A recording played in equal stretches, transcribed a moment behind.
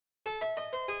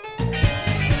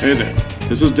Hey there,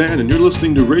 this is Dan and you're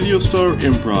listening to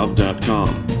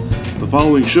RadiostarImprov.com. The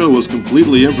following show was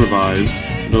completely improvised,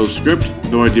 no script,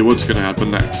 no idea what's going to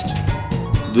happen next.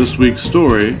 This week's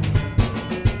story,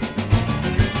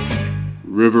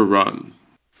 River Run.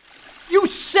 You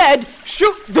said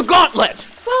shoot the gauntlet!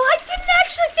 Well, I didn't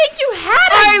actually think you had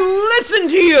it! I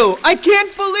listened to you! I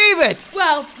can't believe it!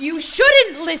 Well, you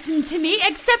shouldn't listen to me,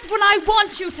 except when I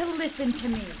want you to listen to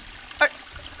me.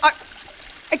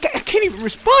 I can't even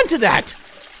respond to that!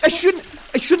 I shouldn't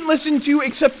listen to you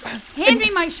except... Hand me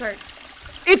my shirt.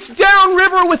 It's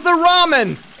downriver with the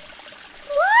ramen!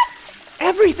 What?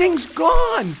 Everything's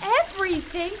gone!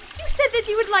 Everything? You said that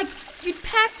you'd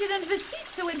packed it under the seat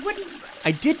so it wouldn't...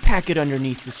 I did pack it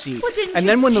underneath the seat. Well, didn't and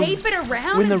you then when tape it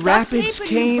around when the and duct rapids tape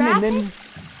came and then... it?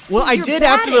 Well, I You're did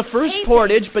bad after the at first taping.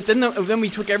 portage, but then we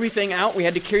took everything out. We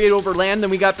had to carry it over land, then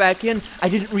we got back in. I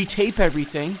didn't retape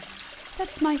everything.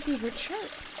 That's my favorite shirt.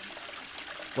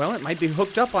 Well, it might be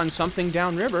hooked up on something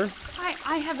downriver.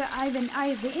 I have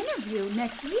the interview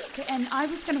next week, and I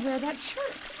was going to wear that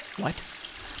shirt. What?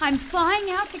 I'm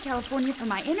flying out to California for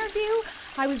my interview.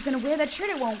 I was going to wear that shirt.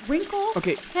 It won't wrinkle.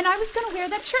 Okay. And I was going to wear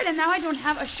that shirt, and now I don't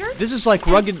have a shirt. This is like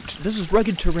rugged. This is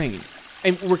rugged terrain,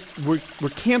 and we're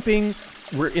camping.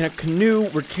 We're in a canoe.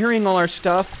 We're carrying all our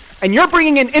stuff, and you're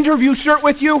bringing an interview shirt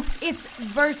with you. It's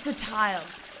versatile.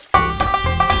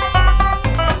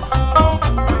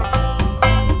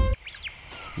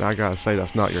 Now I gotta say,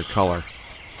 that's not your color.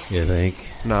 You think?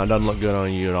 No, it doesn't look good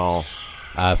on you at all.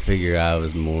 I figure I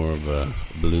was more of a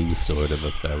blue sort of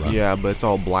a fella. Yeah, but it's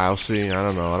all blousy. I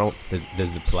don't know.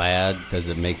 Does the plaid, does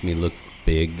it make me look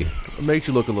big? It makes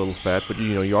you look a little fat, but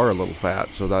you are a little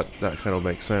fat, so that kind of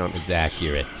makes sense. It's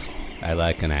accurate. I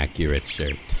like an accurate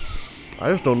shirt.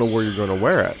 I just don't know where you're going to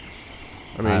wear it.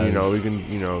 I mean, we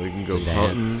can go the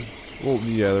hunting. dance. Well,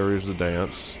 yeah, there is the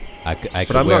dance. I could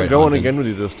But I'm wear not it going hunting. again with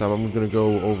you this time. I'm going to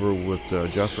go over with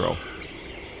Jethro.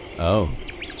 Oh,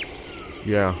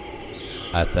 Yeah.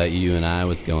 I thought you and I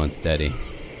was going steady.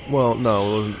 Well,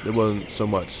 no, it wasn't so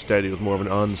much steady. It was more of an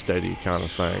unsteady kind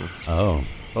of thing. Oh,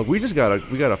 Look, we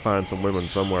gotta find some women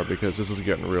somewhere because this is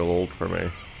getting real old for me.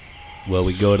 well,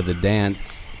 we go to the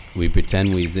dance. We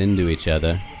pretend we's into each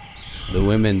other. The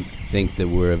women think that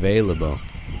we're available.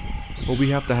 Well, we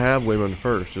have to have women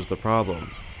first is the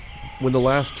problem. When the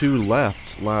last two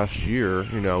left last year,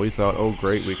 we thought, oh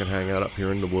great, we can hang out up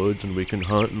here in the woods and we can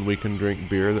hunt and we can drink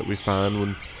beer that we find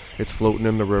when it's floating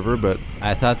in the river, but...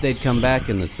 I thought they'd come back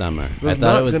in the summer. I there's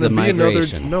thought not it was gonna the be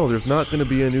migration. No, there's not going to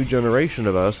be a new generation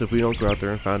of us if we don't go out there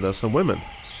and find us some women.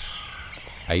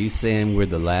 Are you saying we're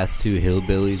the last two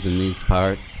hillbillies in these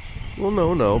parts? Well,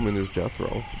 no, I mean, there's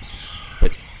Jethro.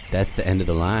 But that's the end of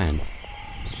the line.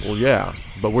 Well, yeah,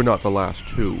 but we're not the last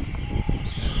two.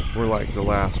 We're like the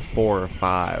last 4 or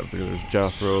 5. There's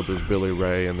Jethro, there's Billy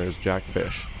Ray, and there's Jack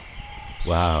Fish.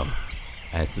 Wow.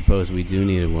 I suppose we do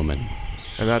need a woman.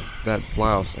 And that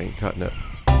blouse ain't cutting it.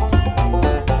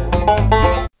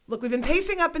 Look, we've been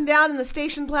pacing up and down in the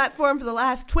station platform for the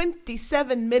last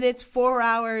 27 minutes, 4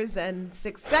 hours, and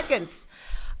 6 seconds.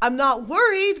 I'm not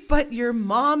worried, but your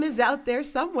mom is out there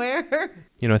somewhere.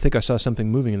 I think I saw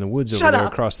something moving in the woods over Shut there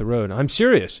up. across the road. I'm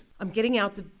serious. I'm getting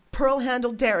out the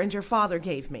pearl-handled derringer father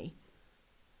gave me.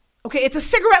 Okay, it's a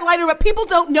cigarette lighter, but people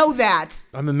don't know that.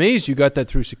 I'm amazed you got that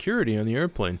through security on the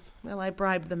airplane. Well, I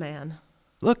bribed the man.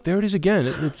 Look, there it is again.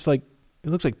 It looks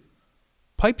like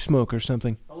pipe smoke or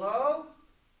something. Hello?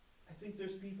 I think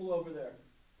there's people over there.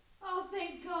 Oh,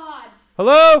 thank God.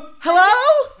 Hello?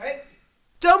 Hello? Hey.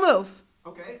 Don't move.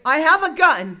 Okay. I have a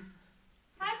gun.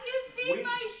 Have you seen Wait.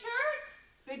 my shirt?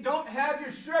 They don't have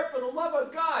your shirt, for the love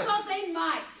of God. Well, they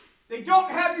might. They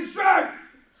don't have your shirt.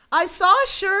 I saw a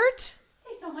shirt.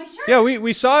 They saw my shirt. Yeah,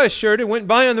 we saw his shirt. It went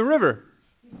by on the river.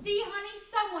 You see, honey,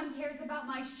 someone cares about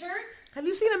my shirt. Have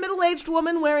you seen a middle-aged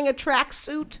woman wearing a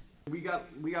tracksuit? We got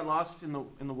lost in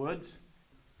the woods.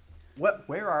 What?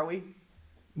 Where are we?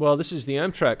 Well, this is the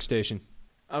Amtrak station.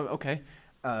 Oh, okay.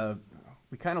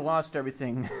 We kind of lost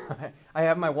everything. I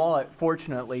have my wallet,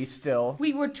 fortunately, still.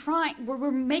 We were we're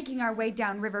making our way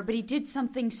downriver, but he did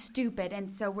something stupid,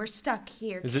 and so we're stuck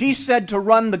here. She said to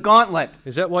run the gauntlet.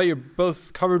 Is that why you're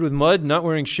both covered with mud, not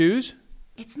wearing shoes?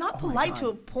 It's not polite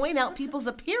to point out people's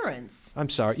appearance. I'm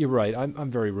sorry. You're right.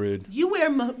 I'm very rude. You wear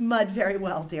mud very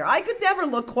well, dear. I could never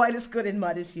look quite as good in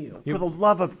mud as you. For the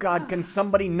love of God, can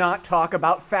somebody not talk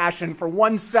about fashion for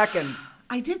 1 second?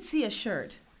 I did see a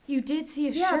shirt. You did see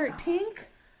a Yeah, shirt. pink.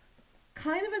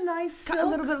 Kind of a nice silk. A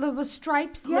little bit of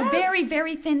stripes. Yes. Very,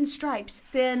 very thin stripes.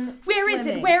 Thin. Where is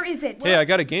swimming. it? Where is it? Hey, I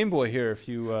got a Game Boy here if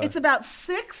you... It's about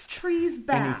 6 trees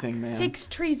back. Anything, man. 6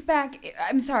 trees back.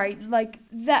 I'm sorry, like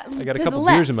that. I got a to couple the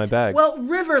left. beers in my bag. Well,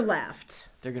 river left.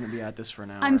 They're going to be at this for an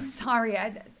hour. I'm sorry.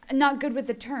 I'm not good with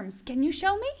the terms. Can you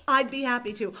show me? I'd be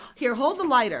happy to. Here, hold the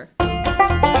lighter.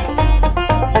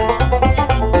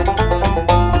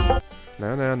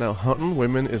 Now, hunting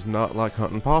women is not like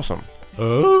hunting possum.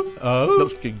 Oh? No,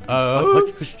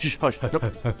 hush. Nope.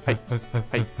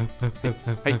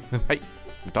 Hey.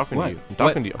 I'm talking What? to you. I'm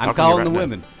talking to you. I'm talking to you calling right the now.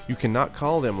 women. You cannot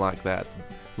call them like that.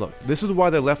 Look, this is why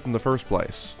they left in the first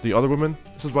place. The other women,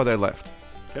 this is why they left.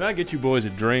 Can I get you boys a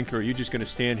drink, or are you just going to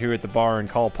stand here at the bar and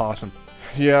call Possum?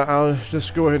 Yeah, I'll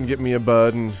just go ahead and get me a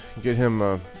bud and get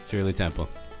him, Shirley Temple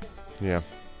yeah.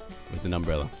 with an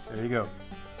umbrella. There you go.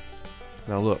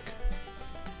 Now look.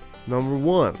 Number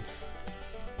 1,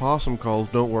 possum calls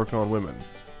don't work on women.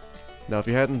 Now, if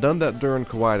you hadn't done that during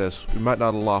coitus, we might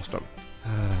not have lost them.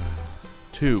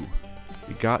 2,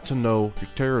 you got to know your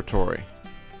territory.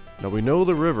 Now, we know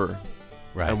the river.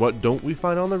 Right. And what don't we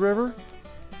find on the river?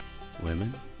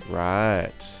 Women?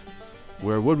 Right.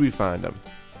 Where would we find them?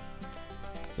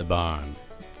 The barn.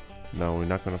 No, we're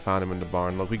not going to find them in the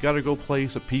barn. Look, we got to go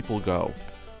place that people go.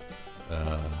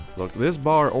 Look, this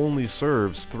bar only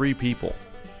serves 3 people.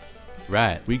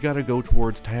 Right. We got to go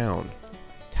towards town.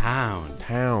 Town.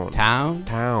 Town. Town?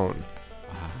 Town.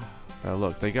 Wow. Now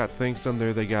look, they got things done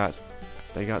there. They got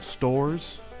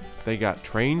stores. They got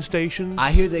train stations.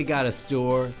 I hear they got a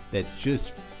store that's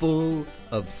just full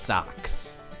of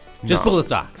socks. Just No. full of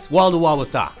socks. Wall to wall with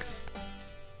socks.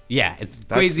 Yeah, it's the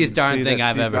That's- craziest darn see, thing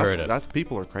that- I've see, ever that's- heard of. That's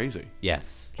people are crazy.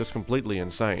 Yes. Just completely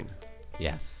insane.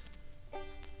 Yes.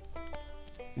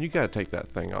 You got to take that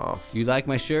thing off. You like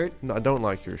my shirt? No, I don't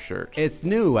like your shirt. It's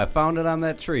new. I found it on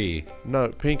that tree. No,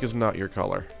 pink is not your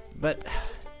color. But,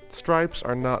 Stripes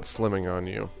are not slimming on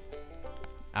you.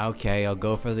 okay, I'll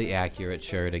go for the accurate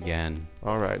shirt again.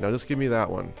 All right, now just give me that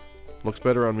one. Looks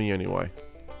better on me anyway.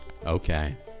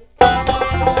 Okay.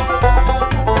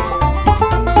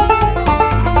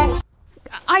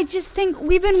 I just think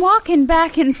we've been walking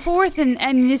back and forth and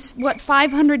this,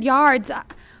 500 yards.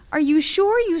 Are you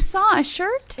sure you saw a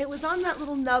shirt? It was on that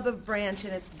little nub of branch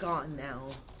and it's gone now.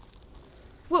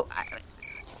 Well,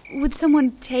 would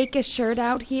someone take a shirt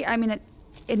out here? I mean,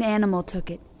 an animal took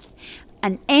it.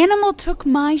 An animal took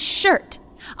my shirt.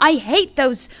 I hate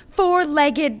those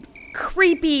 4-legged,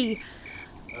 creepy...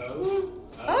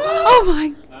 Oh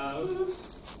my...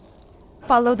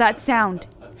 Follow that sound.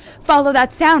 Follow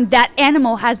that sound. That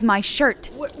animal has my shirt.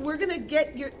 We're gonna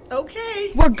get your...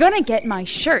 Okay. We're gonna get my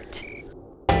shirt.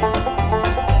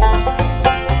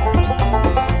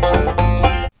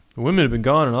 The women have been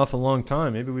gone an awful long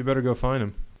time. Maybe we better go find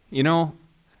them. You know,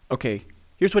 okay,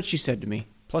 here's what she said to me.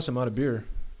 Plus, I'm out of beer.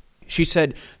 She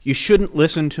said, you shouldn't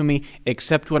listen to me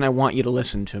except when I want you to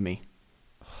listen to me.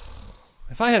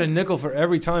 If I had a nickel for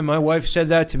every time my wife said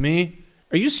that to me...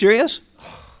 Are you serious?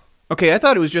 Okay, I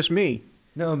thought it was just me.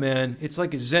 No, man. It's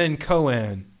like a Zen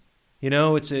koan. You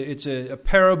know, it's a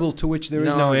parable to which there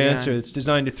is No, no yeah. answer. It's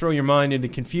designed to throw your mind into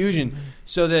confusion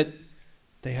so that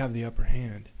they have the upper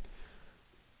hand.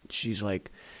 She's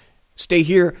like, stay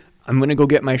here. I'm going to go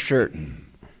get my shirt.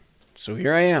 So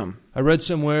here I am. I read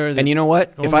somewhere that... And you know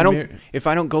what? only If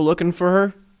I don't go looking for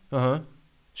her, Uh-huh.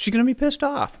 she's going to be pissed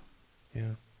off.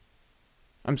 Yeah.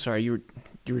 I'm sorry, you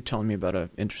were telling me about an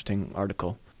interesting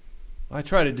article. I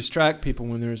try to distract people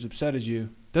when they're as upset as you.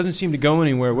 Doesn't seem to go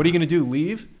anywhere. What are you going to do,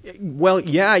 leave? Well,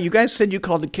 yeah, you guys said you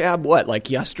called a cab, what, like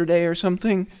yesterday or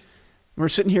something? We're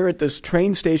sitting here at this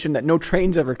train station that no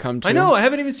trains ever come to. I know. I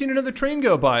haven't even seen another train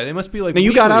go by. They must be like... Now,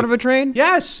 you got weekly. out of a train?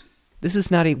 Yes. This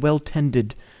is not a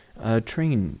well-tended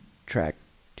train track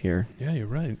here. Yeah, you're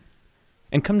right.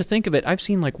 And come to think of it, I've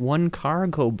seen like one car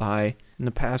go by in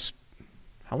the past...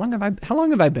 How long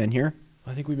have I been here?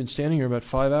 I think we've been standing here about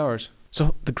 5 hours.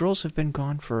 So the girls have been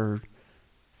gone for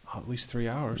At least 3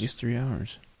 hours. at least 3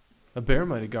 hours. A bear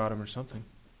might have got them or something.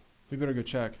 We better go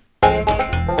check.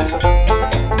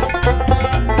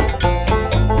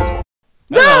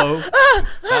 Hello.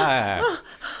 Hi.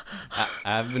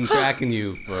 I've been tracking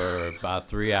you for about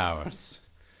 3 hours.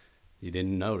 You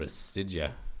didn't notice, did you?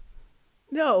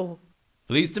 No.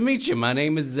 Pleased to meet you. My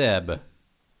name is Zeb.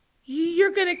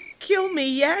 You're gonna kill me,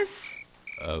 yes?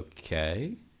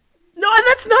 Okay. No,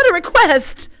 that's not a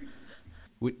request.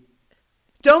 We-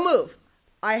 Don't move.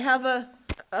 I have a...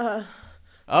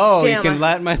 Oh, Damn, you can I-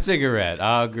 light my cigarette.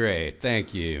 Oh, great.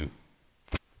 Thank you.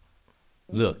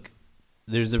 Look,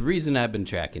 there's a reason I've been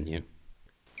tracking you.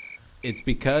 It's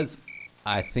because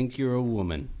I think you're a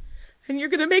woman. And you're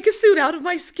gonna make a suit out of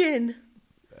my skin.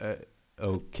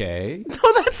 Okay. No,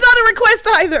 that's not a request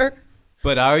either.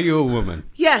 But are you a woman?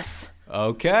 Yes.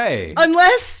 Okay.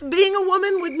 Unless being a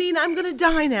woman would mean I'm gonna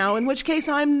die now, in which case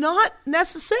I'm not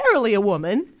necessarily a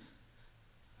woman.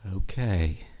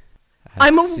 Okay.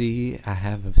 See, I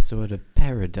have a sort of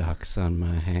paradox on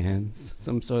my hands.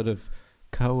 Some sort of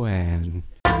koan.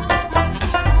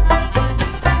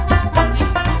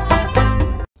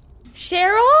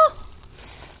 Cheryl?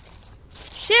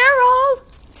 Cheryl?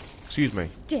 Excuse me.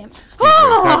 Damn. Excuse me.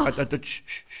 Oh! Shh,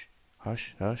 shh.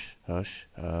 Hush, hush, hush,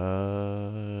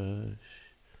 hush.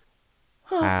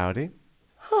 Howdy.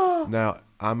 Now,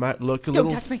 I might look a Don't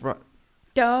little... touch me.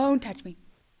 Don't touch me.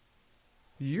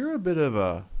 You're a bit of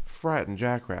a frightened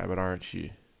jackrabbit, aren't you?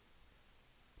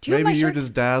 Do you have my Maybe you're shirt?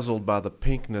 just dazzled by the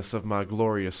pinkness of my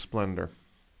glorious splendor.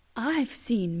 I've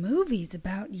seen movies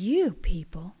about you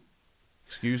people.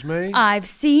 Excuse me? I've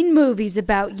seen movies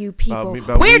about you people.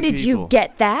 About Where we did people. you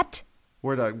get that?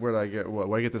 Where'd I get what?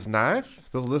 Where I get this knife?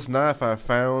 This knife I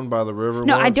found by the river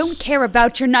No, once? I don't care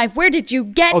about your knife. Where did you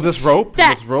get Oh, this rope?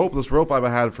 that? This rope I've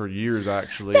had for years,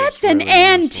 actually. That's It's an really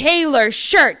Ann useful. Taylor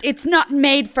shirt. It's not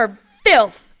made for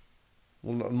filth.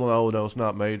 Well, no, it's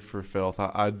not made for filth.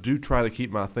 I do try to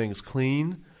keep my things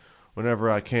clean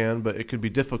whenever I can, but it can be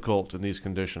difficult in these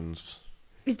conditions.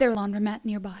 Is there a laundromat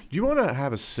nearby? Do you want to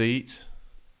have a seat?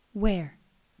 Where?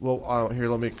 Well, here,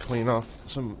 let me clean off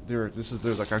some.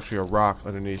 There's like actually a rock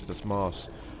underneath this moss.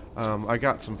 I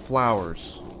got some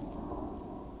flowers.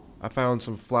 I found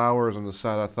some flowers on the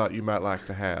side I thought you might like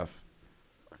to have.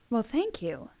 Well, thank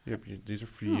you. Yep, these are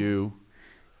for you.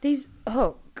 These,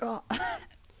 oh, God.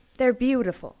 They're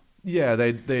beautiful. Yeah,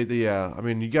 I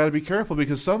mean, you got to be careful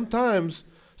because sometimes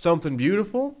something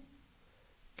beautiful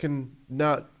can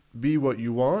not be what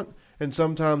you want, and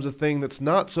sometimes a thing that's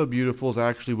not so beautiful is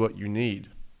actually what you need.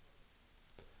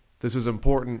 This is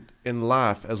important in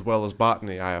life as well as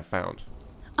botany, I have found.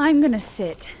 I'm going to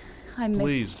sit.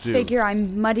 Please do. Figure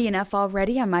I'm muddy enough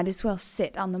already. I might as well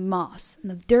sit on the moss,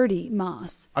 the dirty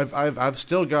moss. I've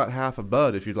still got half a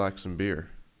bud if you'd like some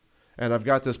beer. And I've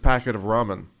got this packet of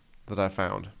ramen that I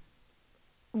found.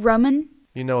 Ramen?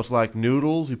 You know, it's like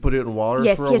noodles. You put it in water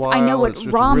Yes, for a yes, while. I know what It's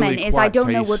ramen really is. I quite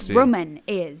don't know what tasty. ramen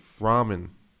is. Ramen.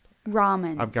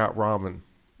 Ramen. I've got ramen.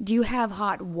 Do you have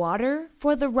hot water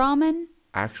for the ramen?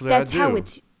 Actually, That's I do. how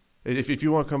it's... If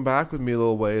you want to come back with me a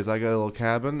little ways, I got a little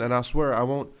cabin, and I swear I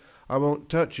won't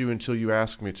touch you until you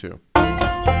ask me to.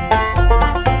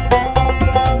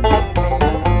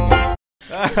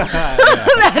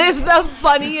 That is the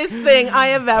funniest thing I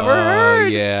have ever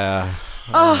heard. Yeah.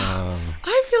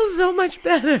 I feel so much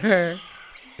better.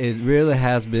 It really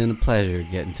has been a pleasure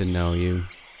getting to know you,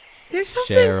 There's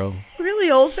something Cheryl. really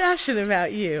old-fashioned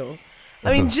about you.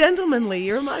 I mean, gentlemanly.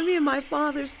 You remind me of my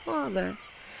father's father.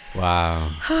 Wow.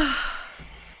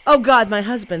 Oh, God, my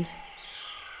husband.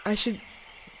 I'm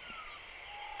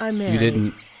married. You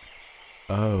didn't...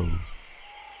 Oh.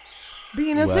 But,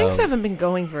 you know, Well, things haven't been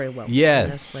going very well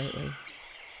yes. between us lately.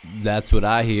 That's what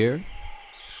I hear.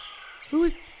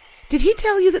 Did he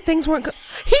tell you that things weren't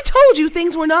He told you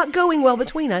things were not going well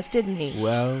between us, didn't he?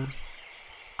 Well,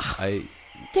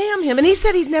 Damn him. And he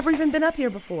said he'd never even been up here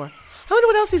before. I wonder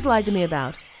what else he's lied to me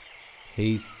about.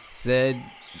 He said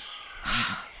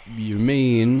you're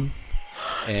mean.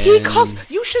 He and calls.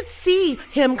 You should see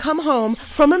him come home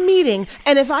from a meeting,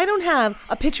 and if I don't have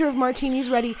a pitcher of martinis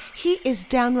ready, he is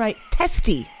downright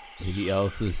testy. He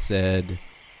also said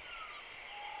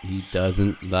he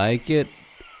doesn't like it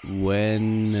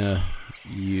when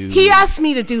you... He asked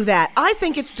me to do that. I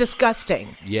think it's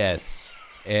disgusting. Yes.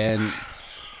 And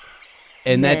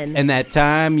Men. that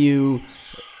time you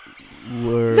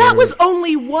were... That was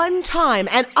only one time,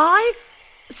 and I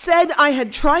said I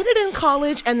had tried it in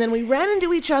college, and then we ran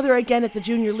into each other again at the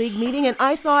junior league meeting, and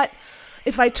I thought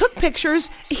if I took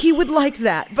pictures, he would like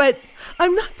that. But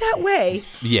I'm not that way.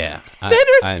 Yeah. Men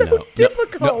are I so know.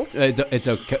 difficult. No, it's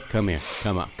okay. Come here.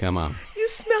 Come on. You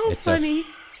smell It's funny,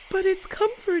 but it's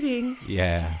comforting.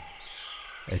 Yeah.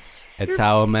 It's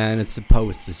how a man is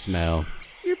supposed to smell.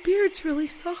 Your beard's really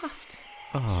soft.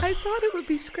 Oh, I thought it would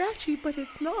be scratchy, but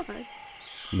it's not.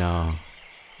 no.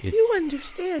 It's, You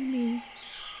understand me.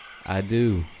 I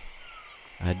do.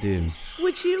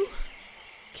 Would you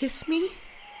kiss me?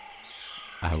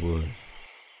 I would.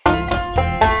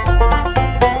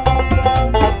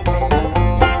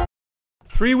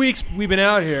 3 weeks we've been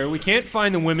out here. We can't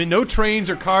find the women. No trains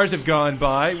or cars have gone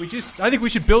by. I think we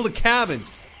should build a cabin.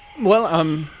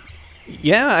 Well,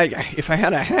 yeah, if I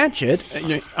had a hatchet,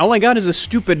 all I got is a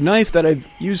stupid knife that I've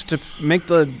used to make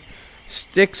the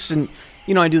sticks, and,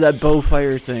 I do that bow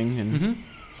fire thing, and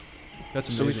That's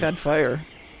amazing. so we've had fire.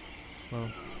 Well,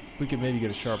 we could maybe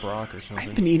get a sharp rock or something.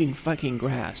 I've been eating fucking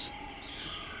grass.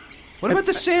 What about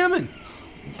the salmon?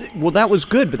 Well, that was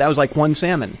good, but that was like one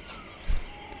salmon.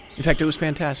 In fact, it was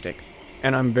fantastic.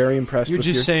 and I'm very impressed You're with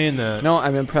just saying that. No,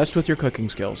 I'm impressed with your cooking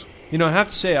skills. You know, I have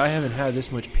to say, I haven't had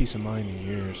this much peace of mind in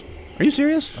years. Are you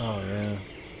serious? Oh, yeah.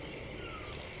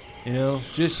 You know,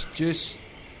 just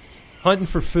hunting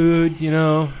for food, you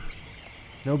know.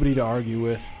 Nobody to argue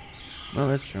with. Oh,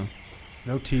 that's true.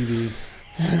 No TV.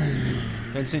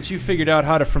 And since you figured out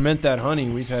how to ferment that honey,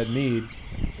 we've had mead.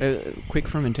 Quick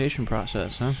fermentation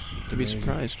process, huh? To be Amazing.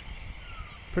 surprised.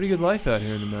 Pretty good life out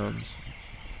here in the mountains.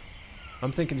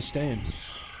 I'm thinking of staying.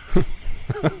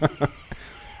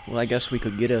 Well, I guess we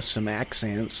could get us some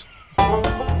accents.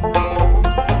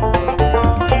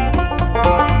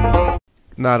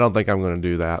 No, I don't think I'm going to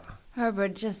do that.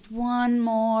 Herbert, just one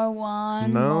more.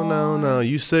 No.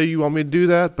 You say you want me to do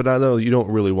that, but I know you don't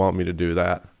really want me to do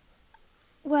that.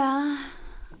 Well,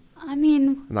 I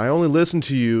mean... And I only listen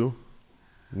to you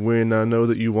when I know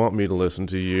that you want me to listen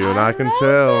to you, and I can love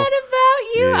tell. that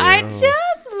about you. Yeah. I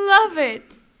just love it.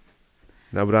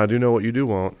 No, but I do know what you do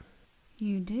want.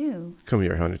 You do. Come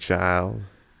here, honey child.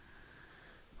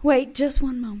 Wait, just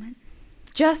one moment.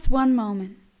 Just one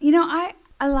moment. You know, I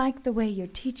like the way you're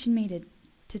teaching me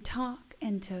to talk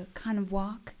and to kind of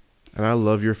walk. And I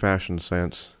love your fashion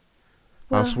sense.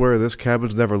 Well, I swear this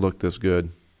cabin's never looked this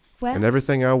good. Well, And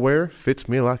everything I wear fits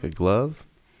me like a glove.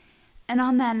 and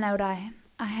on that note, I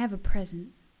have a present.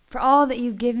 For all that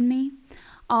you've given me,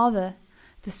 all the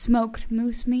smoked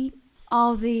moose meat,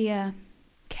 all the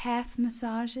calf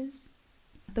massages,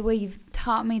 the way you've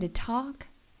taught me to talk,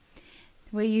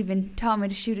 the way you even taught me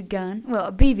to shoot a gun. Well,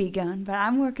 a BB gun, but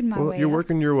I'm working my way Well, you're up.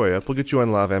 working your way up. We'll get you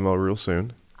on live ammo real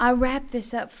soon. I wrap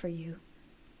this up for you.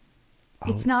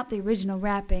 It's Oh. not the original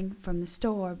wrapping from the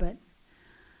store, but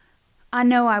I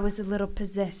know I was a little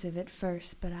possessive at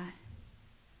first, but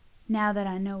now that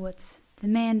I know what's the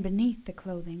man beneath the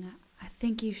clothing, I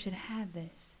think you should have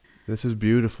this. This is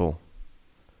beautiful.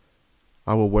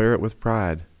 I will wear it with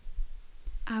pride.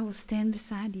 I will stand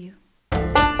beside you.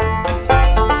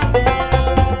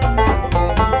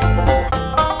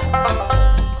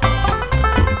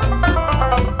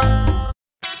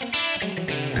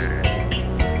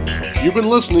 You've been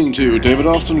listening to David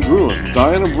Austin Gruen,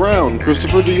 Diana Brown,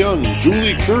 Christopher DeYoung,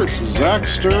 Julie Kurtz, Zach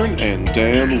Stern, and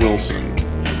Dan Wilson.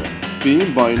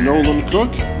 Theme by Nolan Cook,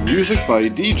 music by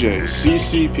DJ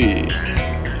CCP.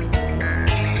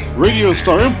 Radio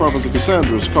Star Improv is a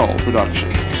Cassandra's Call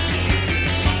production.